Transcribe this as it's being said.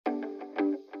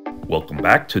Welcome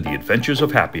back to the Adventures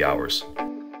of Happy Hours.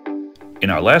 In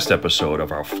our last episode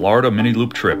of our Florida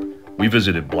mini-loop trip, we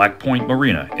visited Black Point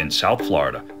Marina in South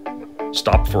Florida.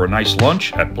 Stopped for a nice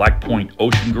lunch at Black Point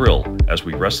Ocean Grill as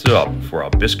we rested up for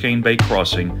our Biscayne Bay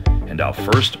crossing and our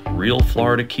first real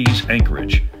Florida Keys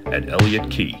anchorage at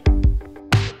Elliott Key.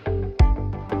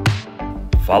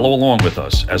 Follow along with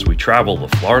us as we travel the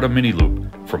Florida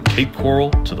mini-loop from Cape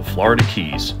Coral to the Florida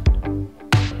Keys.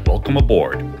 Welcome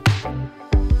aboard.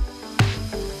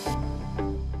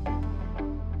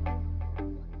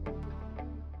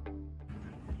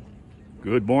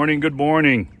 Good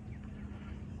morning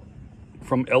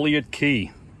from Elliott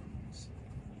Key.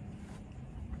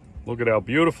 Look at how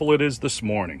beautiful it is this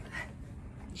morning.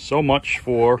 So much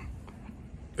for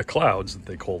the clouds that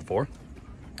they called for.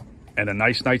 And a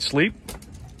nice night's sleep.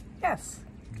 Yes.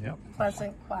 Yep.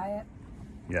 Pleasant, quiet.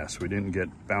 Yes, we didn't get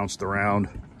bounced around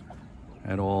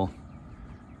at all.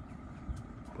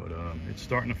 But it's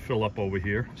starting to fill up over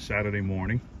here Saturday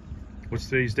morning. What's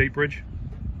today's date, Bridge?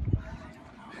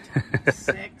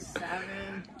 6, 7,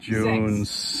 June,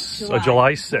 6.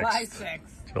 July 6th. July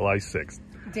 6th. July 6th.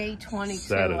 Day 22,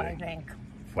 Saturday. I think.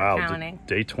 Wow, Counting.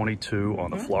 day 22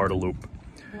 on the Florida Loop.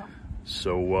 Yeah.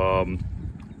 So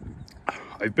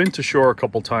I've been to shore a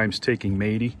couple times taking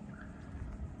matey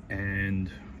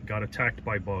and got attacked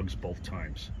by bugs both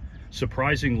times.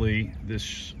 Surprisingly,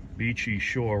 this beachy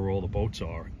shore where all the boats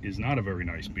are is not a very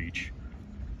nice beach.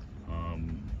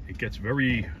 It gets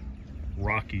very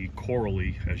rocky,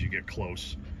 corally as you get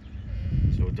close.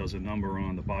 So it does a number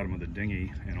on the bottom of the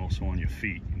dinghy and also on your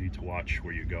feet. You need to watch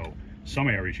where you go. Some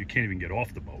areas you can't even get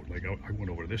off the boat. Like I went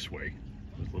over this way,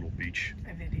 this little beach.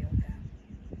 I videoed that.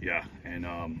 Yeah, and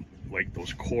like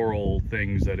those coral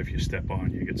things that if you step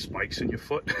on, you get spikes in your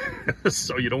foot.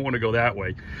 So you don't want to go that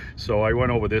way. So I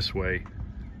went over this way,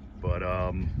 but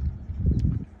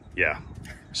yeah.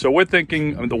 So we're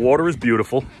thinking, I mean, the water is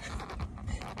beautiful.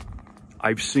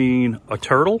 I've seen a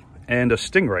turtle and a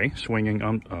stingray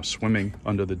swimming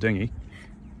under the dinghy.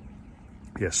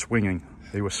 Yeah, swinging.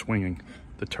 They were swinging.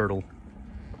 The turtle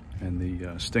and the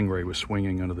stingray was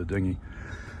swinging under the dinghy.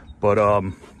 But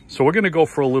so we're going to go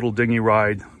for a little dinghy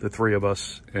ride, the three of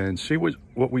us, and see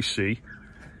what we see.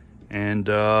 And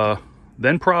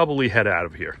then probably head out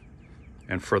of here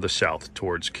and further south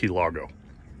towards Key Largo.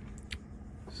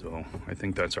 So I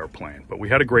think that's our plan. But we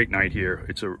had a great night here.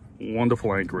 It's a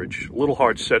wonderful anchorage. A little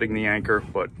hard setting the anchor,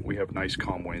 but we have nice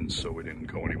calm winds, so we didn't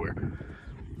go anywhere.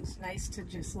 It's nice to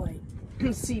just like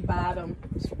see bottom.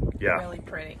 It's really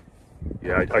pretty.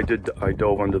 Yeah, I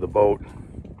dove under the boat,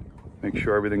 make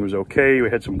sure everything was okay. We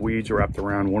had some weeds wrapped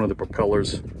around one of the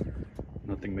propellers.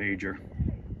 Nothing major,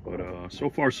 but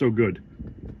so far so good.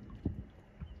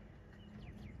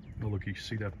 Oh look, you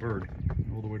see that bird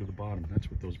all the way to the bottom.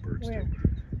 That's what those birds do.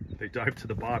 They dive to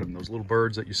the bottom. Those little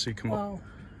birds that you see come up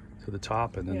to the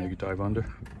top and then they dive under.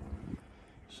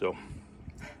 So,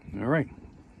 all right,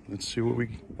 let's see what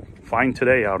we find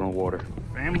today out on the water.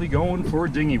 Family going for a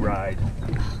dinghy ride.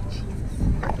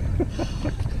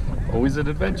 Always an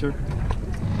adventure.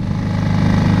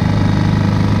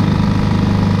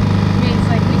 It's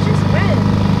like we just went.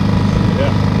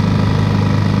 Yeah.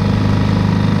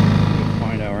 We'll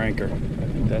find our anchor. I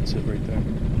think that's it right there.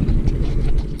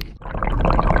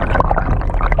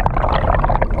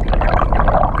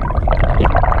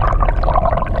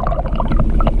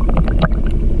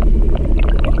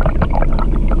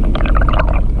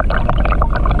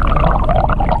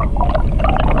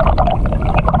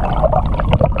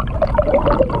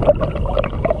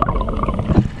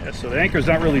 So the anchor's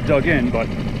not really dug in, but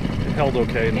it held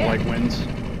okay in the light winds.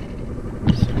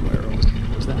 Somewhere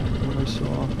was that what I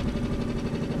saw?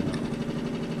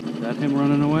 Is that him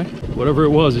running away? Whatever it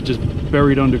was, it just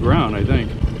buried underground, I think.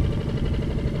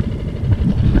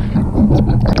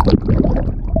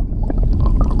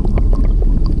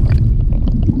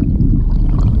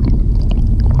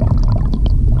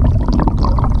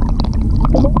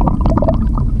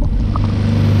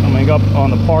 Coming up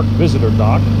on the park visitor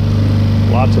dock.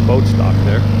 Lots of boat stock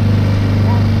there.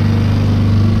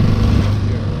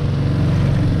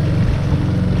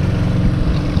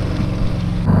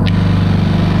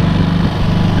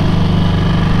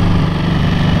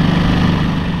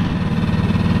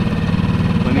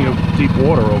 Plenty of deep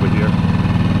water over here.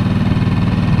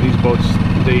 These boats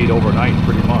stayed overnight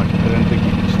pretty much. I didn't think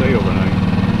you could stay overnight.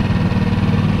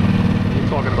 We're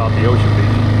talking about the ocean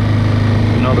beach.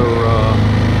 Another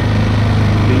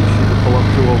beach you can pull up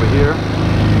to over here.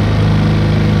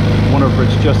 Wonder if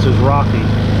it's just as rocky.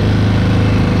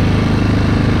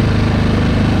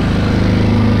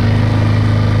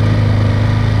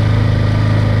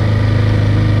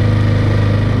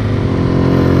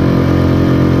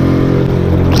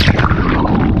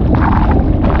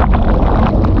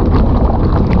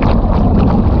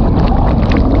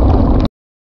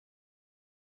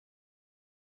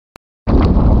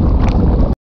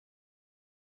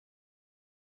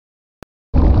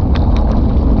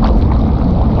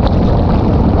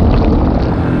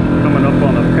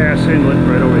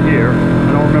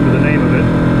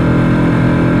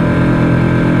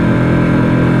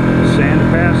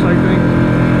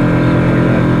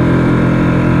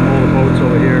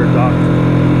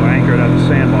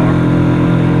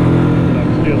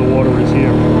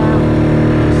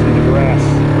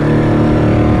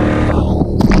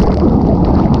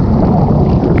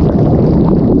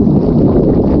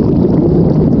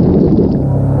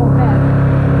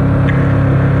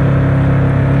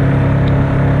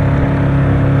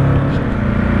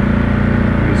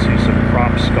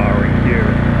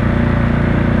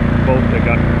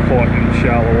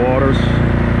 waters,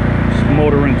 just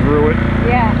motoring through it.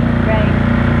 Yeah, right.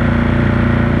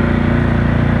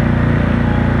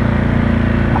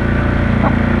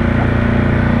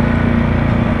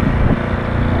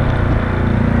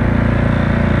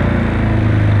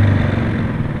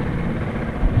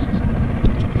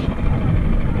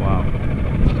 Wow.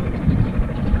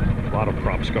 A lot of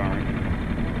prop scarring.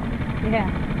 Yeah.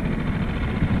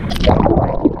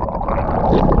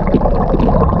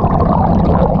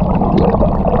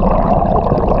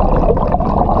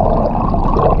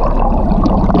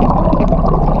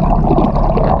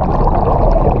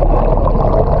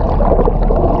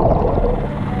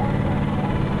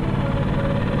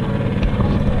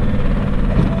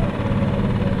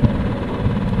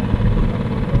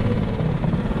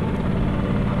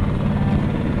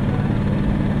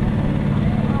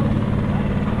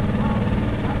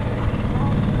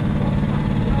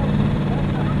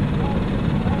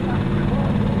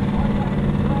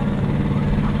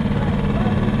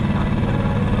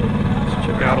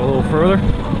 Out a little further.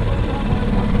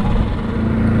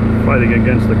 Fighting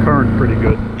against the current pretty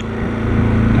good.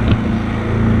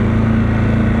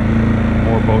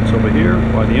 More boats over here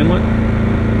by the inlet.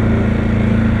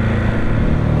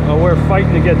 We're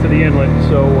fighting to get to the inlet,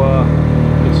 so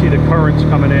you can see the currents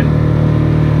coming in.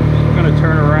 So we're going to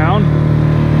turn around.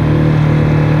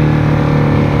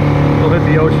 We'll hit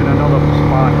the ocean another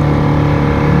spot.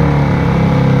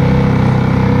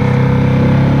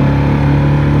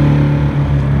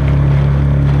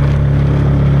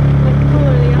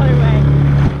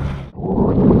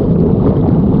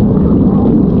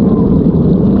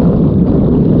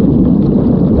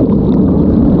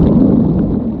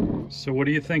 So what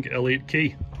do you think, Elliott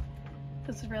Key? It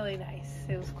was really nice.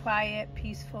 It was quiet,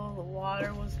 peaceful. The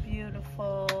water was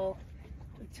beautiful.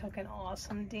 We took an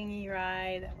awesome dinghy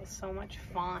ride. That was so much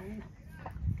fun.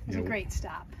 It was a great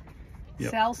stop. Yep.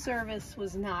 Cell service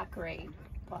was not great,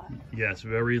 but yes,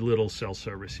 very little cell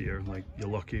service here. Like, you're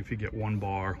lucky if you get one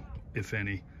bar, if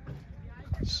any.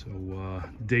 So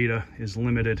data is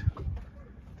limited.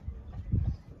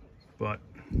 But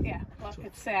yeah, well,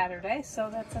 it's Saturday,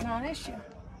 so that's a non-issue.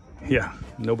 yeah,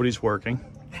 nobody's working.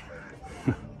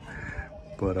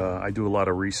 But I do a lot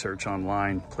of research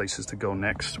online, places to go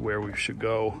next, where we should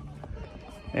go.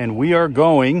 And we are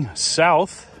going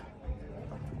south.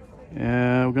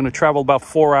 We're going to travel about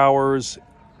 4 hours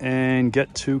and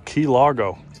get to Key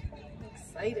Largo.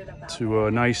 Excited about to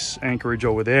a nice anchorage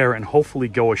over there, and hopefully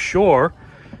go ashore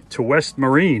to West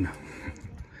Marine.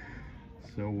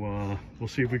 So we'll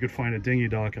see if we could find a dinghy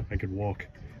dock I could walk,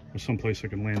 or someplace I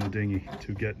can land the dinghy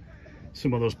to get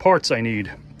some of those parts I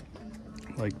need,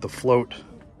 like the float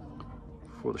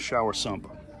for the shower sump.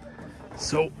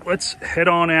 So let's head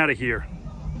on out of here.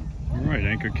 All right,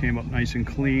 anchor came up nice and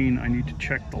clean. I need to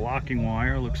check the locking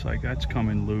wire. Looks like that's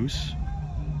coming loose.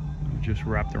 Just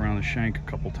wrapped around the shank a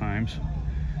couple times,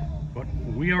 but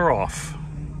we are off.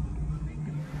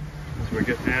 As we're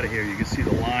getting out of here, you can see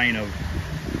the line of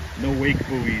no wake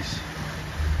buoys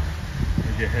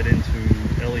as you head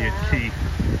into Elliott Key.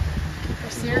 They're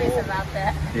serious about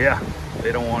that. Yeah,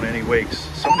 they don't want any wakes.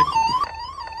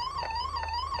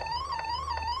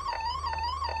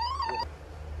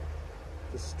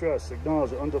 Distress,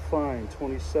 acknowledge, undefined,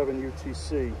 27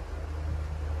 UTC.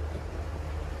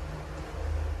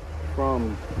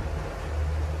 From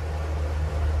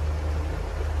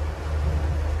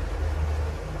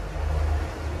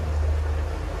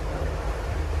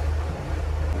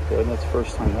okay, that's the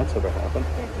first time that's ever happened.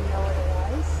 Did you know what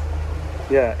it was?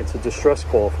 Yeah, it's a distress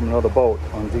call from another boat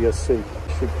on DSC.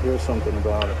 Should hear something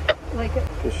about it. Like it.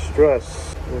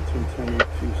 Distress, 1410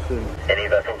 UTC. Any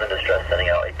vessels in distress sending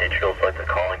out a digital selected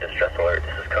calling distress alert.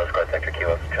 This is Coast Guard Sector Key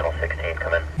West, Channel 16,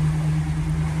 come in.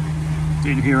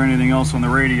 Didn't hear anything else on the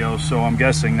radio, so I'm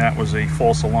guessing that was a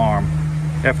false alarm.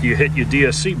 After you hit your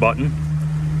DSC button,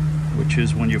 which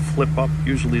is when you flip up,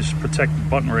 usually this protected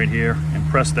button right here, and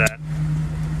press that,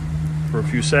 for a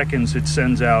few seconds it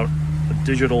sends out a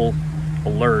digital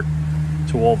alert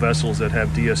to all vessels that have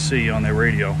DSC on their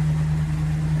radio,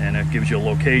 and it gives you a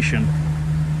location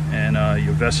and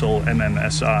your vessel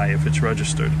MMSI if it's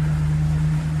registered.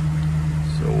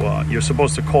 So you're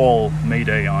supposed to call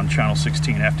Mayday on Channel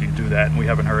 16 after you do that, and we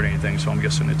haven't heard anything, so I'm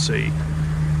guessing it's a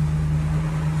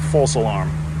false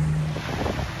alarm.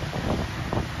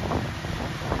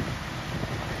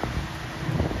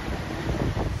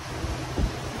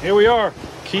 Here we are,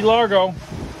 Key Largo.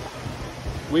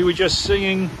 We were just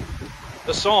singing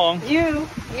the song. You.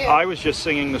 I was just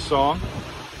singing the song,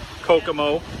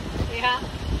 Kokomo. Yeah.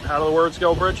 How do the words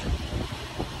go, Bridge?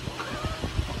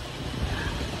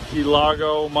 Key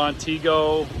Largo,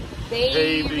 Montego,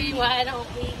 Baby, why don't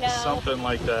we go? Something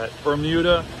like that.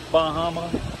 Bermuda,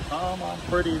 Bahama, Bahama,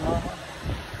 pretty mama.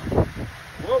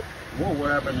 Whoa, whoa,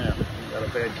 what happened there? We got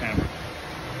a bad camera.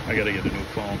 I gotta get a new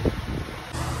phone.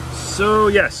 So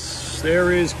yes,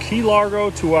 there is Key Largo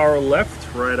to our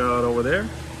left, right out over there.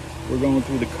 We're going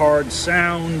through the Card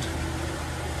Sound,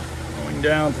 going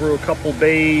down through a couple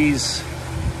bays,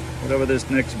 whatever this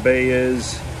next bay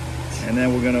is, and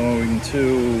then we're going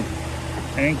to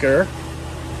anchor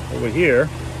over here.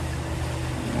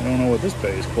 I don't know what this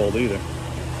bay is called either,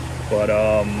 but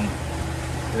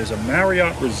there's a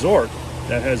Marriott resort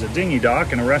that has a dinghy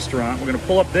dock and a restaurant. We're going to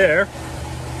pull up there,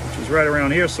 which is right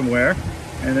around here somewhere,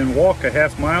 and then walk a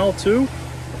half mile to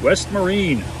West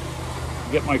Marine.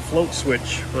 Get my float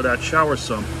switch for that shower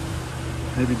sump.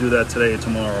 Maybe do that today or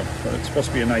tomorrow, but it's supposed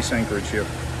to be a nice anchorage here.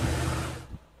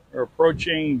 We're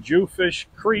approaching Jewfish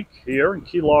Creek here in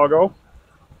Key Largo.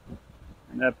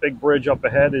 And that big bridge up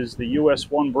ahead is the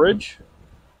US 1 bridge.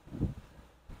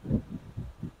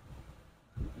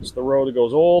 It's the road that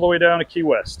goes all the way down to Key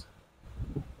West.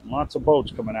 And lots of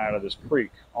boats coming out of this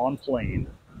creek on plane.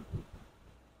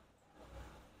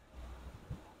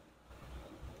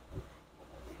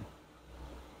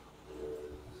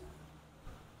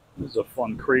 This is a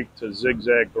fun creek to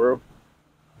zigzag through.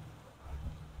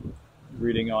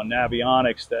 Reading on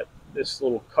Navionics that this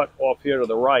little cut off here to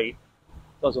the right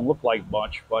doesn't look like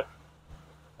much, but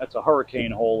that's a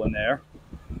hurricane hole in there.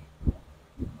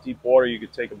 Deep water you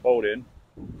could take a boat in.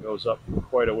 It goes up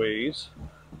quite a ways.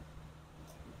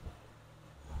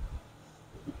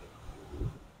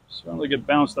 Certainly get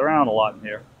bounced around a lot in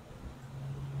here.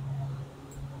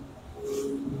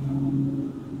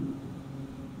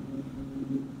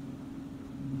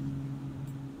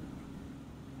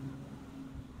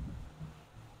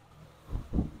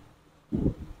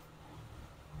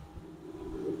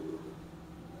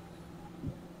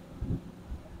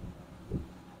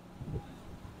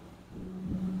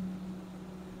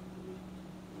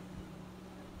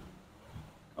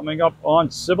 Coming up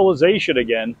on Civilization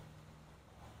again.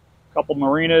 A couple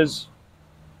marinas,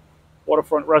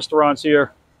 waterfront restaurants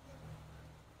here.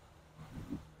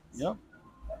 Yep,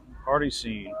 party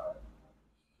scene.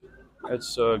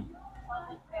 That's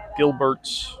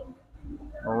Gilbert's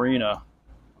Marina,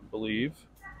 I believe,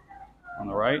 on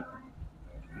the right.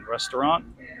 Restaurant.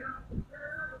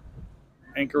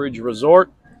 Anchorage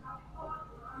Resort.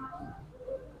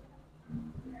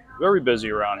 Very busy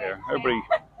around here. Everybody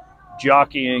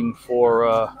jockeying for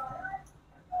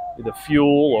either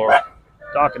fuel or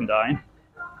dock and dine.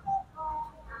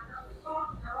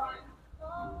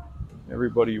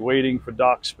 Everybody waiting for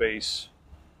dock space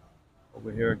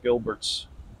over here at Gilbert's.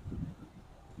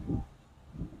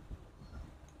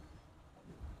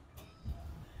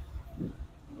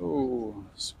 Oh,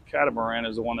 this catamaran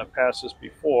is the one that passed us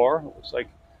before. It looks like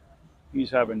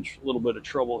he's having a little bit of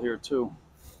trouble here too.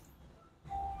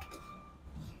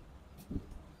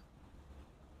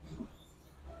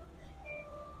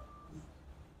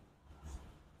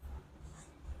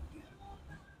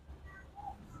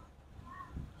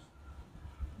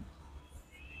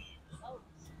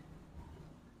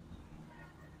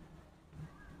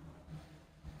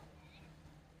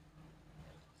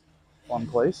 Fun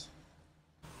place.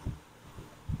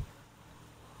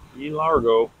 Key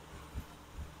Largo.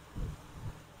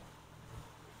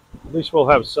 At least we'll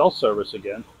have cell service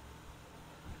again.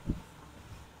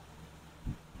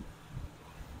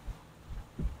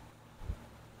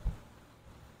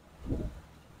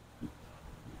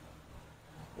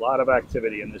 A lot of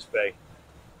activity in this bay.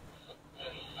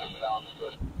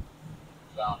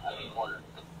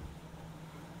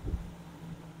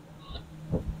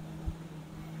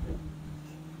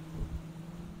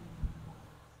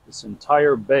 This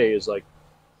entire bay is like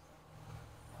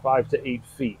 5 to 8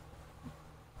 feet.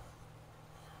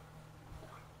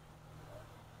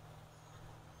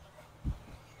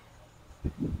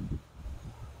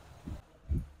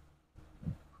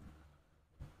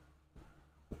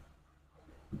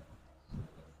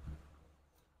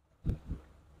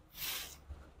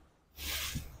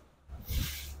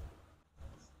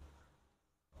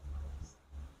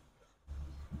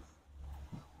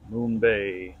 Moon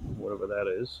Bay, whatever that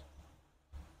is.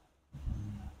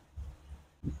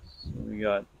 So we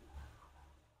got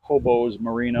Hobo's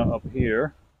Marina up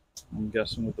here. I'm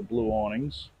guessing with the blue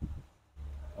awnings,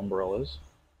 umbrellas.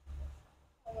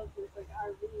 Oh, look, there's like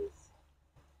RVs.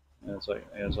 And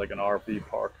it's like an RV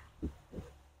park.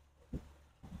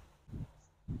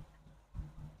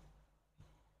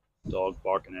 Dog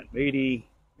barking at Matey,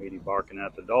 Matey barking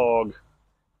at the dog.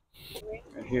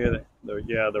 And here,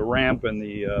 the ramp and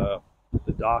the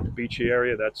dock beachy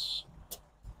area, that's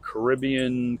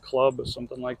Caribbean Club or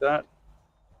something like that.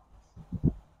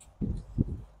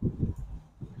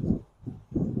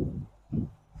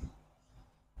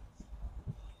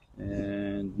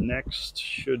 And next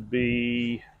should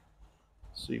be,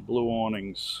 let's see, Blue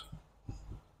Awnings.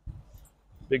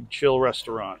 Big Chill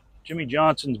Restaurant. Jimmy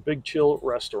Johnson's Big Chill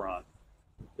Restaurant.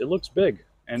 It looks big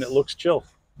and it looks chill.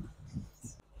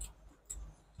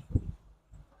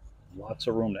 Lots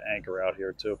of room to anchor out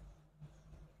here too.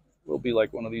 We'll be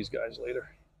like one of these guys later.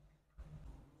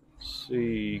 Let's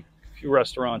see, a few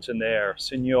restaurants in there.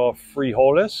 Senor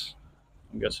Frijoles.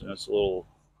 I'm guessing that's a little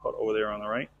hut over there on the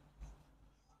right.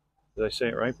 Did I say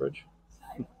it right, Bridge?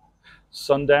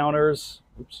 Sundowners.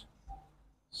 Oops.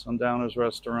 Sundowners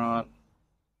Restaurant.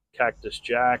 Cactus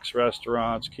Jack's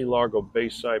Restaurants. Key Largo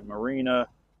Bayside Marina.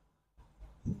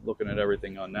 Looking at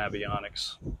everything on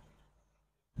Navionics.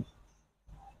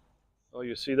 Oh,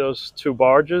 you see those two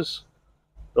barges?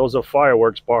 Those are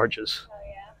fireworks barges. Oh,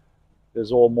 yeah.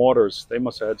 There's all mortars. They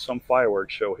must have had some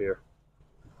fireworks show here.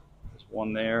 There's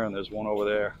one there and there's one over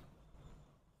there.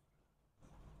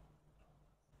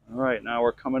 All right, now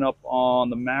we're coming up on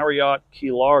the Marriott Key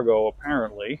Largo,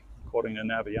 apparently, according to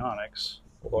Navionics.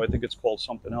 Although I think it's called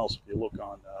something else if you look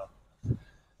on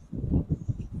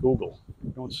Google.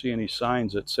 You don't see any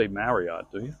signs that say Marriott,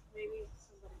 do you? Maybe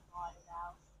somebody bought it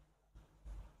out.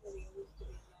 Maybe it used to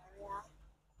be Marriott.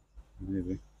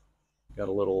 Maybe. Got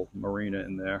a little marina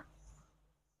in there.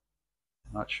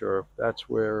 Not sure if that's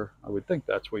where, I would think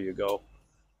that's where you go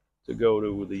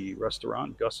to the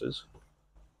restaurant, Gus's.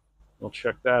 We'll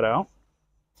check that out.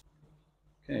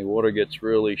 Okay, water gets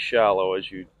really shallow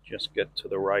as you just get to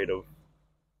the right of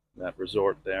that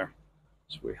resort there.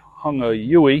 So we hung a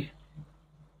Yui,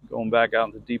 going back out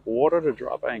into deeper water to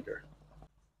drop anchor.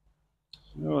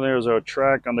 So there's our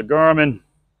track on the Garmin.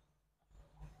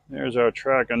 There's our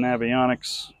track on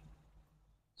Navionics,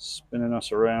 spinning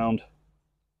us around.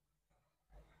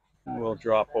 And we'll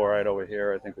drop all right over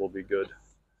here. I think we'll be good.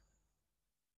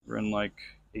 We're in like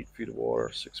 8 feet of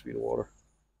water, 6 feet of water.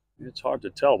 It's hard to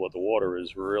tell, but the water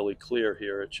is really clear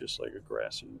here. It's just like a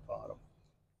grassy bottom.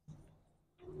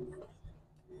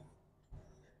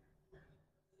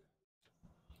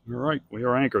 All right, we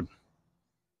are anchored.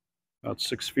 About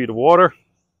 6 feet of water.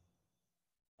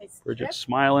 Bridget's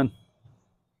smiling.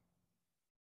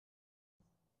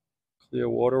 Clear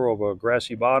water over a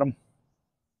grassy bottom.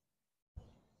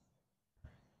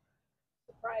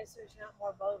 Surprised there's not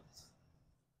more boats.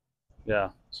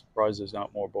 Yeah, surprised there's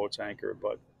not more boats anchored,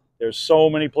 but there's so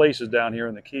many places down here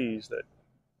in the Keys that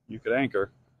you could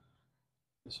anchor.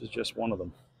 This is just one of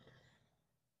them.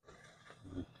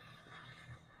 Let's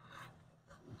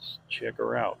check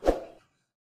her out.